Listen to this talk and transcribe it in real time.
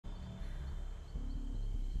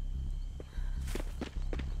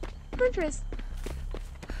interest.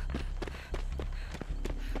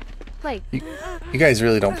 Play. You guys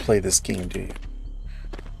really don't play this game, do you?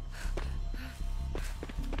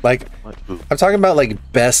 Like, I'm talking about like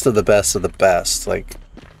best of the best of the best, like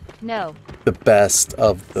No. the best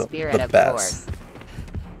of the best.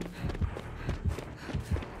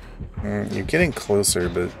 You're getting closer,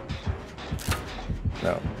 but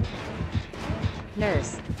no.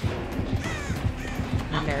 Nurse.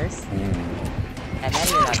 Nurse. And then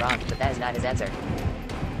you're not wrong, but that is not his answer.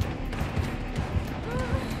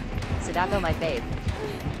 Sadako, my fave.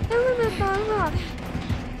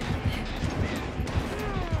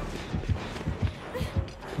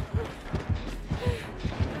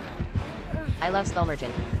 I love Skull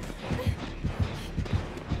Merchant.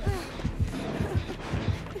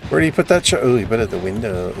 Where do you put that? Oh, you put it at the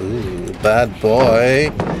window. Ooh, bad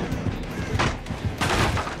boy.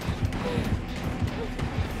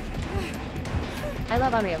 I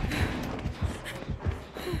love Onryo.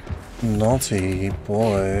 Naughty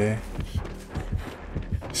boy.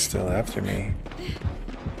 Still after me.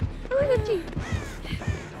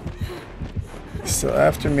 Still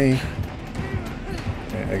after me.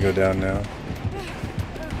 Okay, I go down now.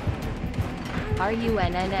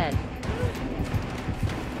 RUNNN.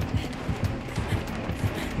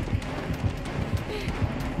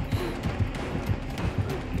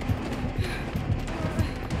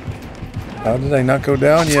 How did I not go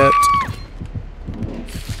down yet?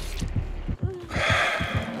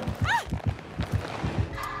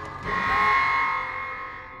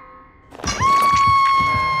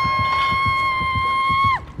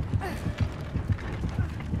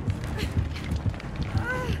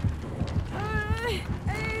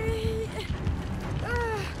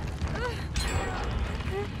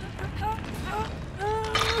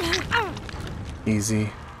 Easy.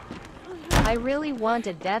 I really want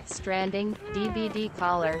a Death Stranding DVD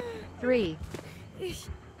collar. 3.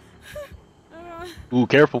 Ooh,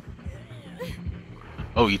 careful.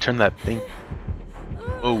 Oh, you turned that thing.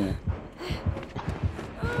 Oh.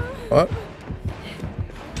 What?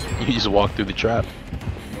 You just walked through the trap.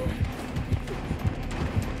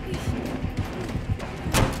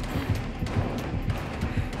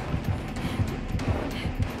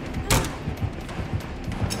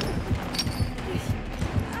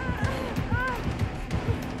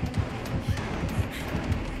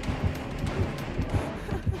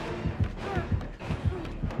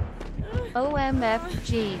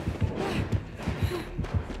 OMFG.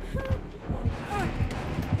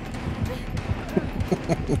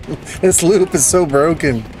 This loop is so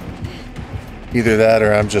broken. Either that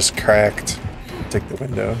or I'm just cracked. Take the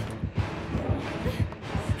window.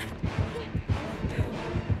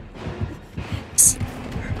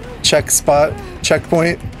 Check spot.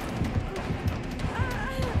 Checkpoint.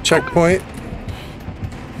 Checkpoint.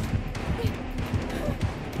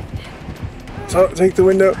 So take the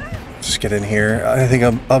window. Just get in here. I think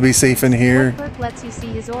I'll be safe in here. What perk lets you see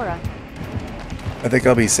his aura? I think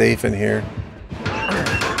I'll be safe in here.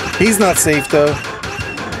 He's not safe though.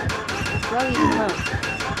 Bro, leave him alone.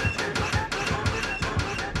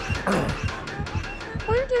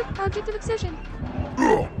 Where did object of excision?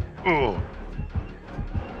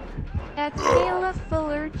 At Kayla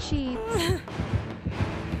Fuller Cheats.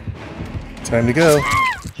 Time to go.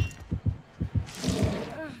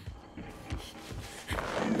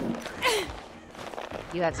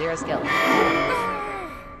 You have 0 skill.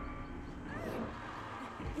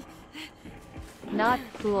 Not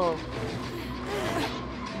cool.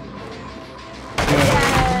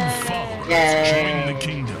 Join the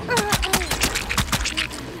kingdom.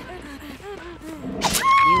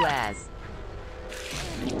 You as.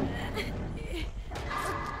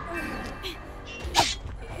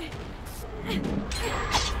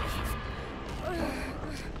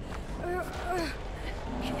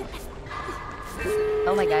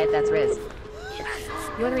 Oh my god, that's Riz.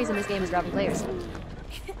 You're the reason this game is dropping players.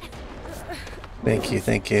 Thank you,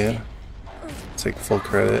 thank you. Take full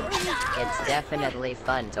credit. It's definitely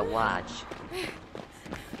fun to watch.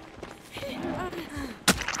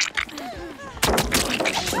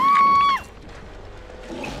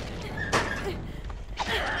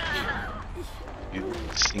 You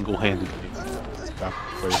single-handedly stop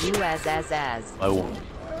the player. You as. I won't.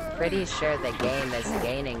 Pretty sure the game is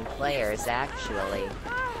gaining players actually.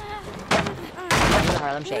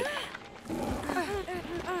 Harlem Shake.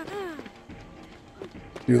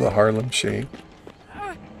 Do the Harlem Shake.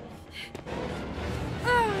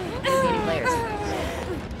 Gaining players.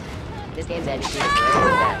 This game's ending is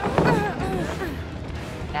that.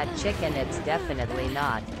 That chicken, it's definitely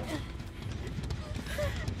not.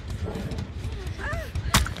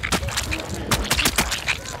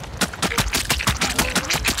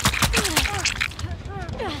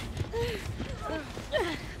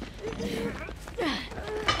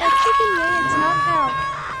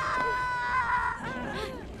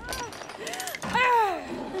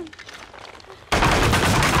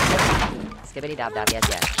 Dibbity dab dab, yes,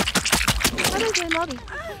 yes. How do I join lobby?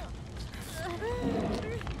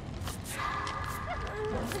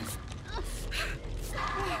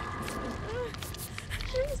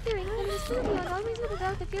 Sharing is caring, and it is true beyond all reasonable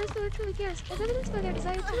doubt that cares who truly cares, as evidenced by their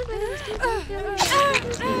desire to provide others to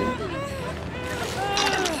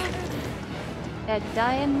At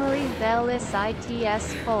Diane Marie Bellis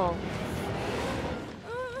ITS full.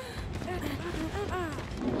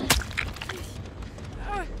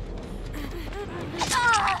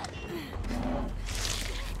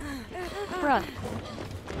 Bruh.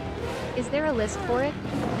 Is there a list for it?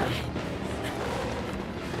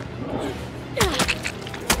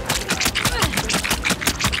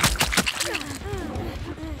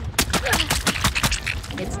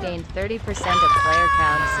 It's gained 30% of player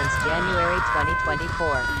count since January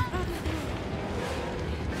 2024.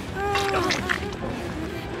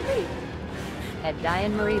 At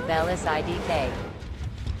Diane Marie Bellis IDK.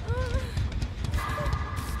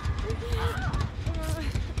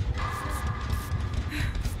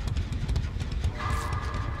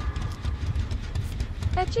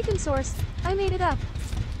 At Chicken Source, I made it up.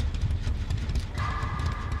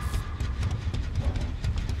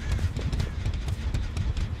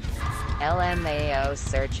 LMAO,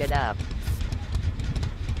 search it up.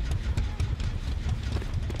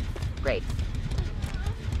 Great.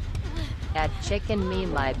 At Chicken Me,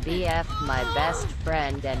 my BF, my best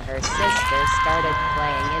friend and her sister started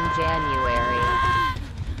playing in January.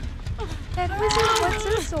 At Wizard, what's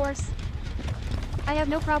her source? I have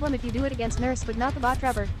no problem if you do it against Nurse, but not the bot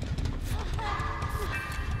Trevor.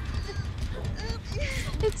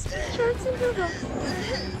 It's shorts and Google.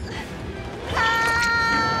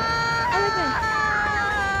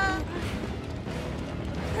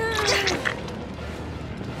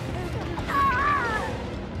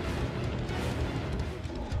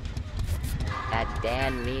 At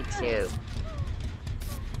Dan, me too.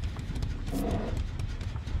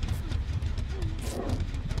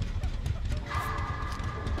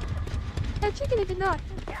 That chicken, it did not.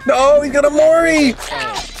 No, he got a Mori!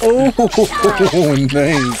 Oh, nice.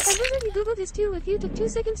 I wondered you Googled this too. If you took 2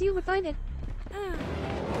 seconds, you would find it.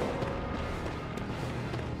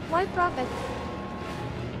 Why profit?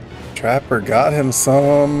 Trapper got him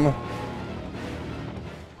some.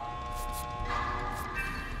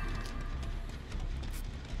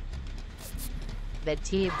 The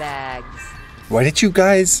tea bags. Why didn't you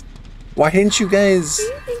guys Do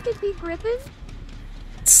you think it'd be Griffin?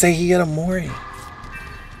 say he got a Mori?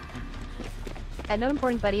 At no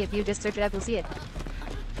important, buddy. If you just search it up, you'll see it.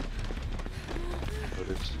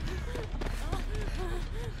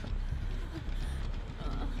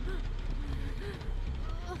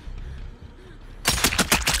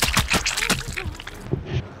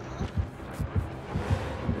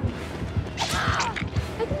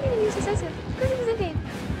 I didn't even use decisive. Griffin is in game.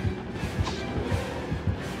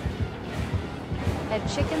 At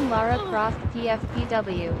Chicken Lara Croft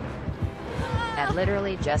PFPW. That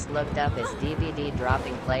literally just looked up his DVD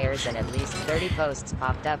dropping players and at least 30 posts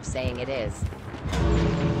popped up saying it is.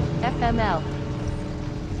 FML.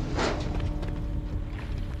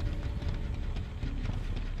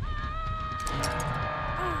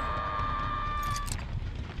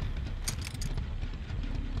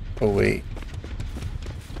 Oh wait.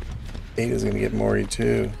 Ada's gonna get Mori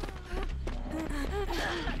too.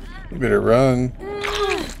 You better run.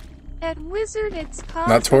 At Wizard, it's cost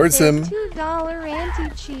Not towards him. $2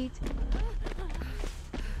 anti-cheat.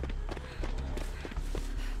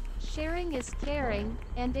 Sharing is caring,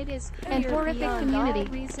 and it is And clear horrific beyond community. all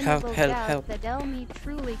reasonable Help, doubt help. that Elmi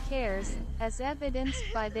truly cares, as evidenced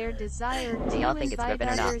by their desire Do y'all to think it's invite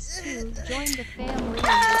Griffin or not? others to join the family in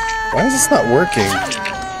this Why is this not working?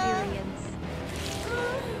 experience.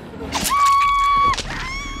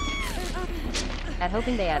 At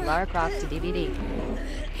hoping they add Lara Croft to DVD.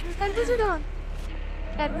 At Wizard on.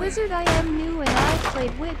 At Wizard I am new and I've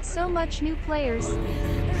played with so much new players.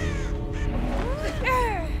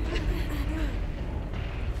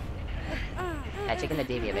 At Chicken the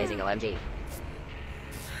DV, amazing OMG.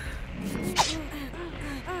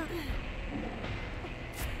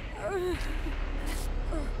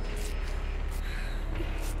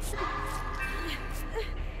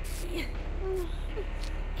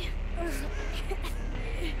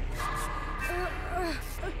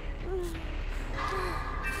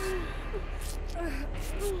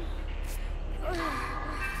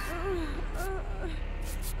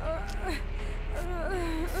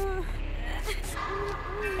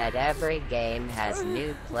 That every game has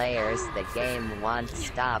new players, the game won't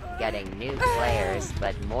stop getting new players,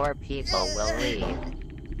 but more people will leave.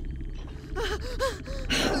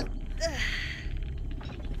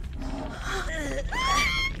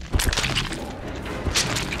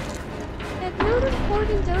 At note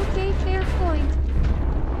important OK fair point.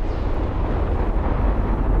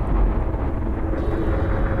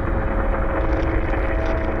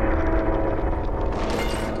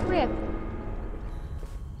 Rip.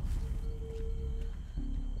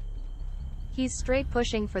 He's straight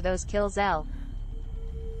pushing for those kills L.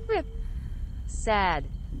 Rip. Sad.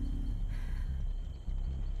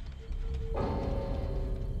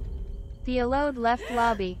 The allowed left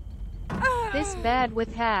lobby. This bad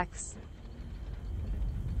with hacks.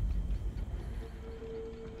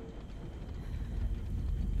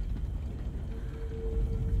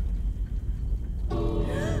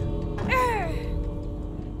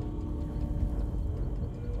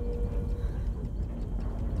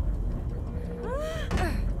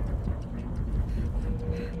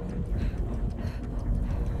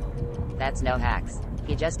 That's no hacks.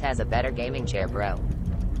 He just has a better gaming chair, bro.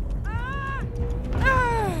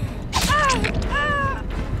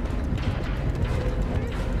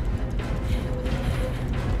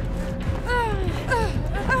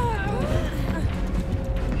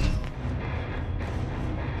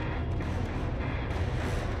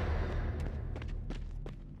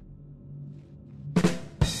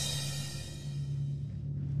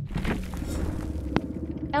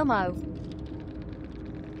 Elmo.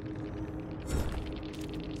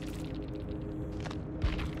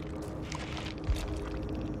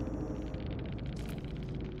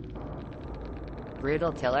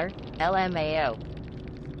 Brutal killer? LMAO.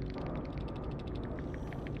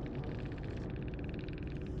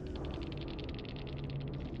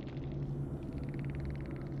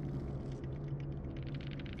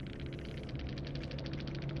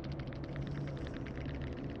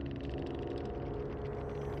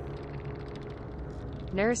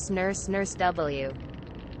 Nurse W.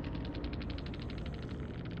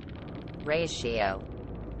 Ratio.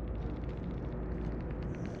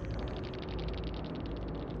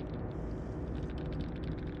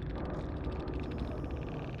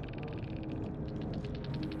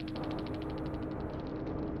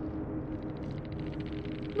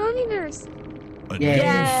 Money nurse. A new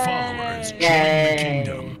followers join the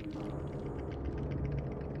kingdom.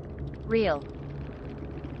 Real.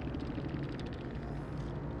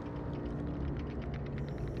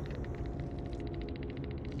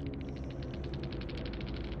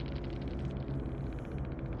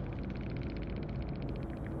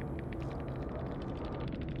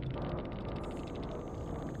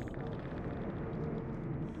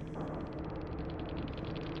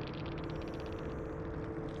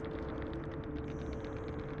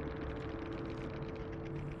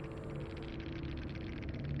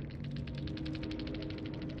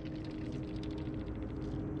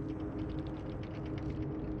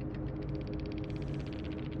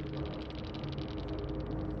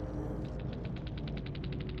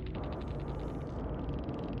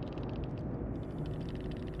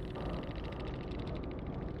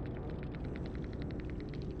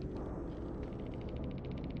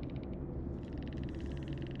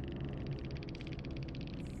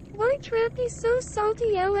 Why Trappy so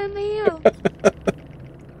salty LMAO?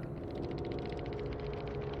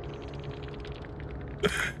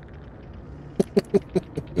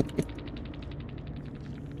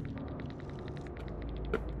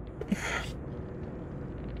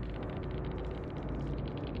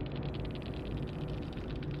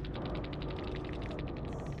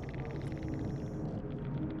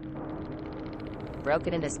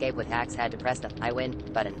 Broken and escape with hacks had to press the I win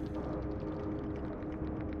button.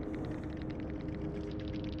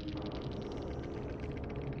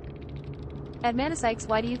 At Manasykes,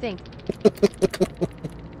 why do you think?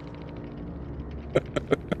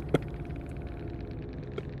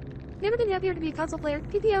 Never been happier to be a console player.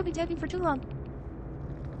 PPO been typing for too long.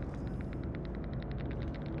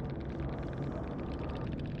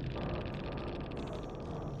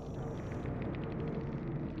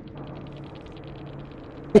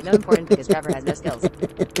 No important because Trevor has no skills.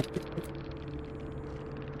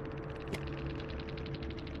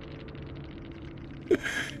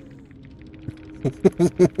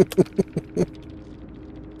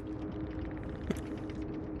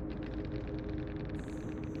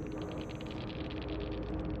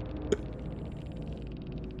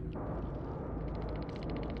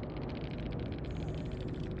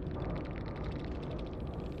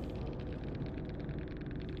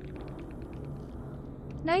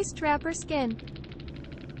 Nice trapper skin.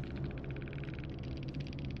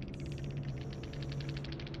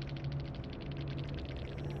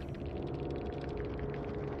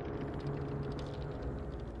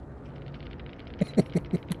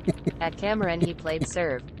 At Cameron he played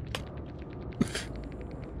serve.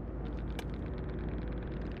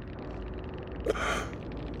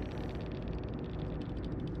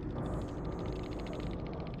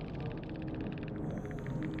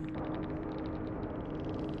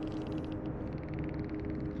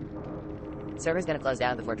 Server's gonna close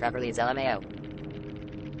down before Trapper leaves LMAO.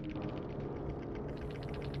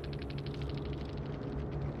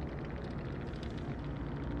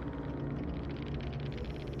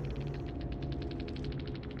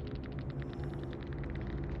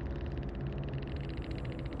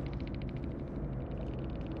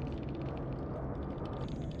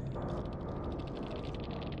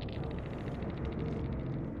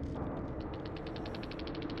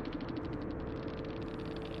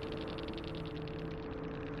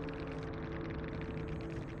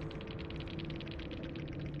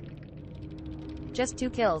 Just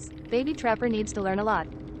 2 kills. Baby Trapper needs to learn a lot.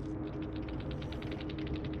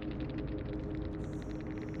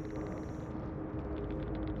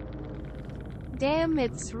 Damn,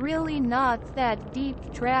 it's really not that deep.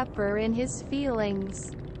 Trapper in his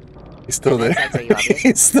feelings. He's still there. That's so obvious.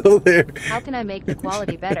 He's still there. How can I make the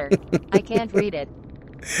quality better? I can't read it.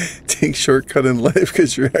 Take shortcut in life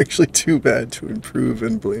because you're actually too bad to improve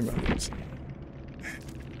and blame others.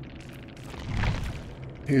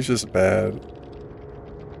 He's just bad.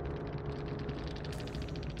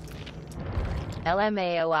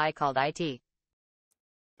 LMAO called IT. He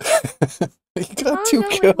got Oh 2 no,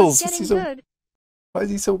 it was kills. getting So, good. why is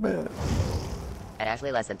he so mad? At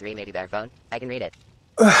Ashley less than 3, maybe better phone. I can read it.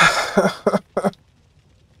 I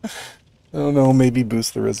don't know, maybe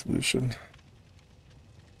boost the resolution.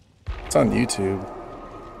 It's on YouTube.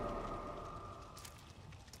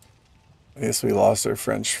 I guess we lost our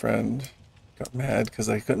French friend. Got mad because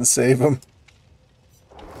I couldn't save him.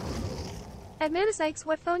 At Manasykes,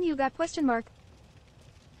 what phone you got? Question mark.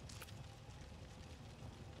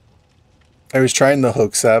 I was trying the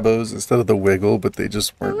hook sabos instead of the wiggle, but they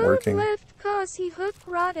just weren't Alert working. left cause he hook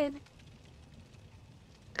rotted.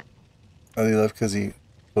 Oh, they left because he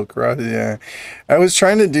hook rotted. Yeah, I was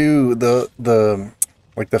trying to do the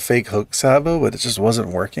like the fake hook sabo, but it just wasn't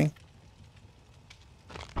working.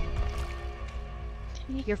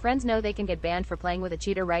 Your friends know they can get banned for playing with a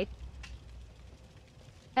cheater, right?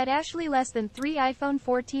 At Ashley less than 3, iPhone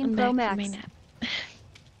 14 I'm Pro back from Max. my nap.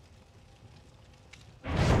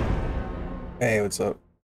 Hey, what's up?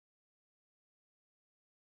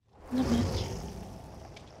 Not much.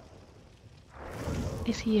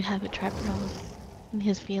 I see you have a trap on in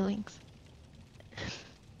his feelings.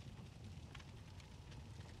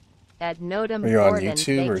 At Nodum Are you on Gordon, YouTube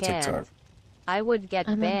they or can't. TikTok? I would get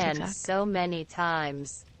I'm on banned TikTok. so many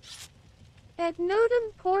times. At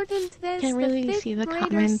Nodum Portent, there's Can't really the see the 5th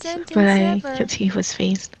comments, greatest sentence but I ever. could see he was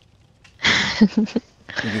phased. You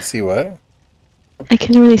can see what? I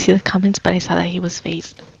couldn't really see the comments, but I saw that he was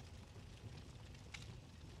phased.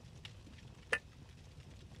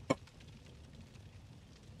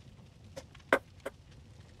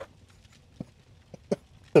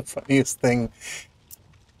 The funniest thing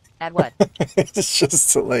At what? it's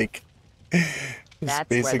just to like just That's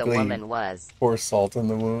where the basically woman was. pour salt in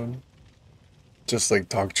the wound. Just like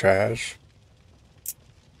talk trash.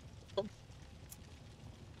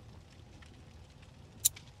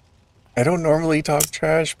 I don't normally talk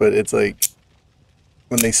trash, but it's like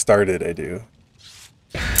when they started, I do.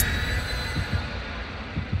 I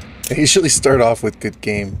usually start off with good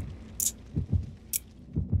game.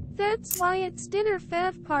 That's why it's dinner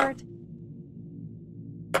fav part.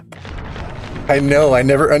 I know, I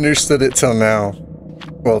never understood it till now.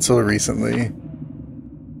 Well, till recently.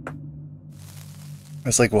 I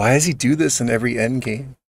was like, why does he do this in every end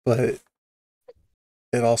game? But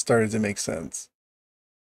it all started to make sense.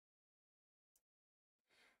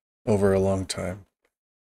 Over a long time.